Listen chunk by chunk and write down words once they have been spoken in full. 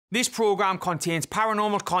This programme contains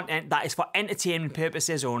paranormal content that is for entertainment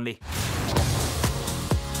purposes only.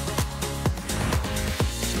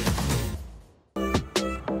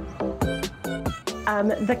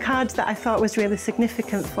 The card that I thought was really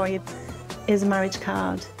significant for you is a marriage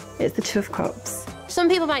card. It's the Two of Cups. Some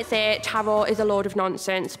people might say tarot is a load of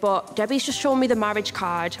nonsense, but Debbie's just shown me the marriage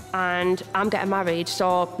card and I'm getting married,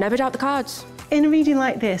 so never doubt the cards. In a reading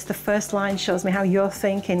like this, the first line shows me how you're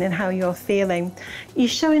thinking and how you're feeling. You're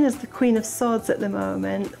showing us the Queen of Swords at the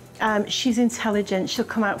moment. She's intelligent, she'll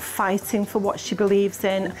come out fighting for what she believes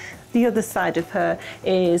in. The other side of her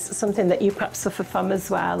is something that you perhaps suffer from as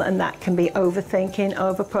well, and that can be overthinking,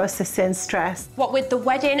 over-processing, stress. What with the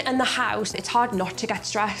wedding and the house, it's hard not to get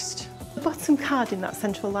stressed. The bottom card in that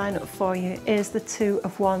central lineup for you is the Two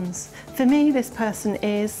of Wands. For me, this person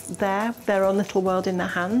is there, their own little world in their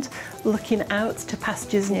hand, looking out to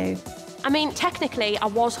pastures new. I mean, technically, I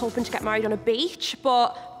was hoping to get married on a beach,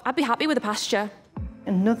 but I'd be happy with a pasture.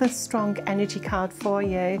 Another strong energy card for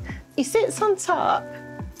you. He sits on top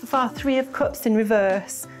of our Three of Cups in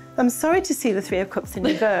reverse. I'm sorry to see the Three of Cups in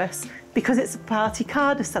reverse because it's a party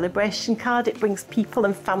card, a celebration card. It brings people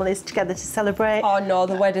and families together to celebrate. Oh no,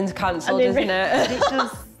 the wedding's cancelled, isn't it? It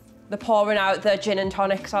does. They're pouring out the gin and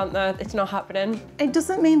tonics, aren't they? It's not happening. It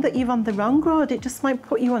doesn't mean that you're on the wrong road. It just might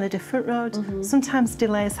put you on a different road. Sometimes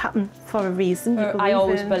delays happen for a reason. I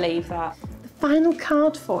always believe that. The final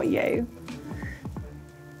card for you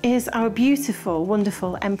is our beautiful,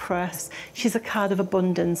 wonderful Empress. She's a card of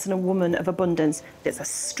abundance and a woman of abundance. It's a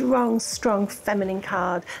strong, strong feminine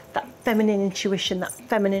card. That feminine intuition, that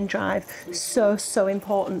feminine drive, so, so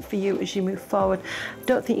important for you as you move forward. I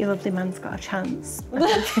don't think your lovely man's got a chance.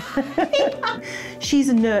 She's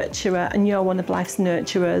a nurturer and you're one of life's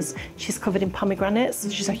nurturers. She's covered in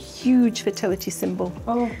pomegranates. She's a huge fertility symbol.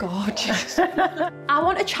 Oh, God. I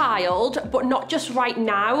want a child, but not just right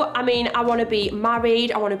now. I mean, I want to be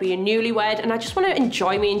married, I want to be a newlywed, and I just want to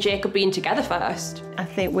enjoy me and Jacob being together first. I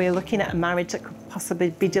think we're looking at a marriage that could possibly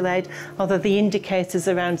be delayed, although the indicators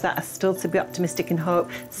around that are still to be optimistic and hope,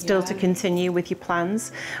 still to continue with your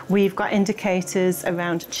plans. We've got indicators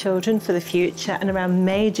around children for the future and around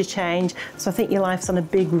major change, so I think your life's on a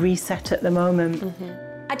big reset at the moment.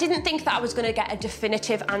 I didn't think that I was going to get a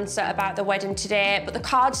definitive answer about the wedding today, but the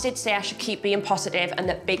cards did say I should keep being positive and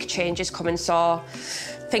that big change is coming, so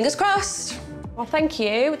fingers crossed. Well, thank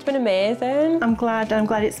you. It's been amazing. I'm glad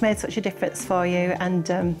it's made such a difference for you,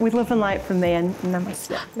 and with love and light from me, and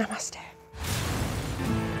namaste. Namaste.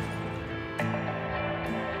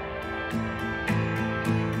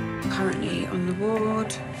 Currently on the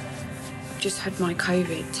ward. I've just had my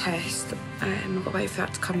COVID test. I've got to wait for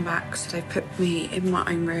that to come back, so they've put me in my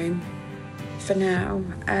own room for now,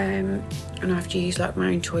 and I have to use like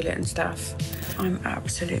my own toilet and stuff. I'm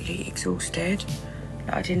absolutely exhausted.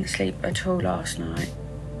 I didn't sleep at all last night,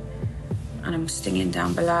 and I'm stinging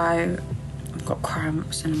down below. I've got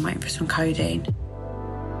cramps and I'm waiting for some codeine.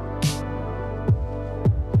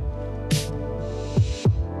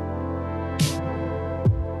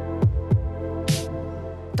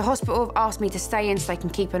 The hospital have asked me to stay in so they can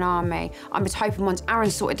keep an eye on me. I'm just hoping once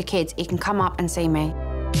Aaron's sorted the kids, he can come up and see me.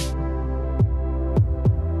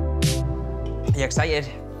 Are you excited?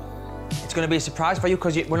 It's going to be a surprise for you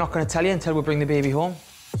because we're not going to tell you until we bring the baby home.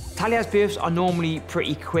 Talia's births are normally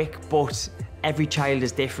pretty quick, but every child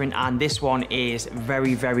is different, and this one is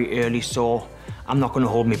very, very early, so I'm not going to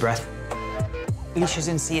hold my breath. Alicia's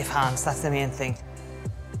in safe hands, that's the main thing.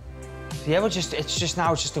 So yeah, it's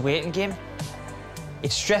just a waiting game.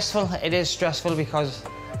 It's stressful, it is stressful because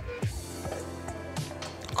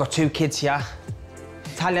I've got two kids here.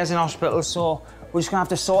 Talia's in hospital, so we're just going to have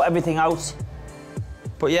to sort everything out.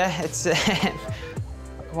 But yeah, it's...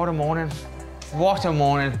 what a morning. What a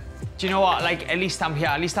morning. Do you know what? Like, at least I'm here.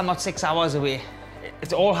 At least I'm not 6 hours away.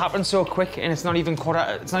 It all happened so quick, and it's not even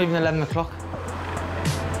 11 o'clock.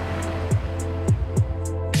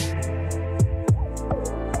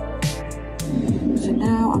 So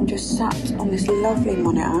now I'm just sat on this lovely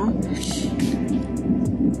monitor,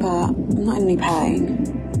 but I'm not in any pain.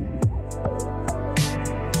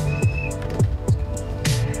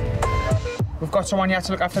 We've got someone here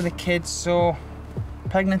to look after the kids, so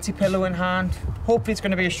pregnancy pillow in hand. Hopefully it's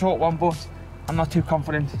going to be a short one, but I'm not too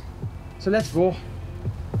confident. So let's go.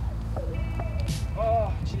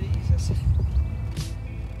 Oh, Jesus.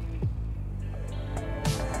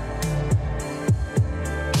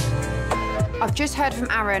 I've just heard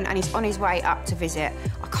from Aaron and he's on his way up to visit.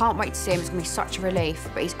 I can't wait to see him, it's going to be such a relief,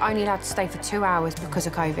 but he's only allowed to stay for 2 hours because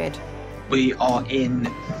of COVID. We are in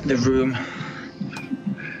the room.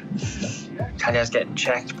 Talia's getting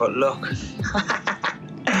checked, but look.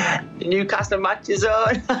 The Newcastle match is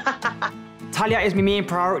on. Talia is my main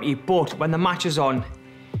priority, but when the match is on,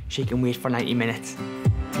 she can wait for 90 minutes.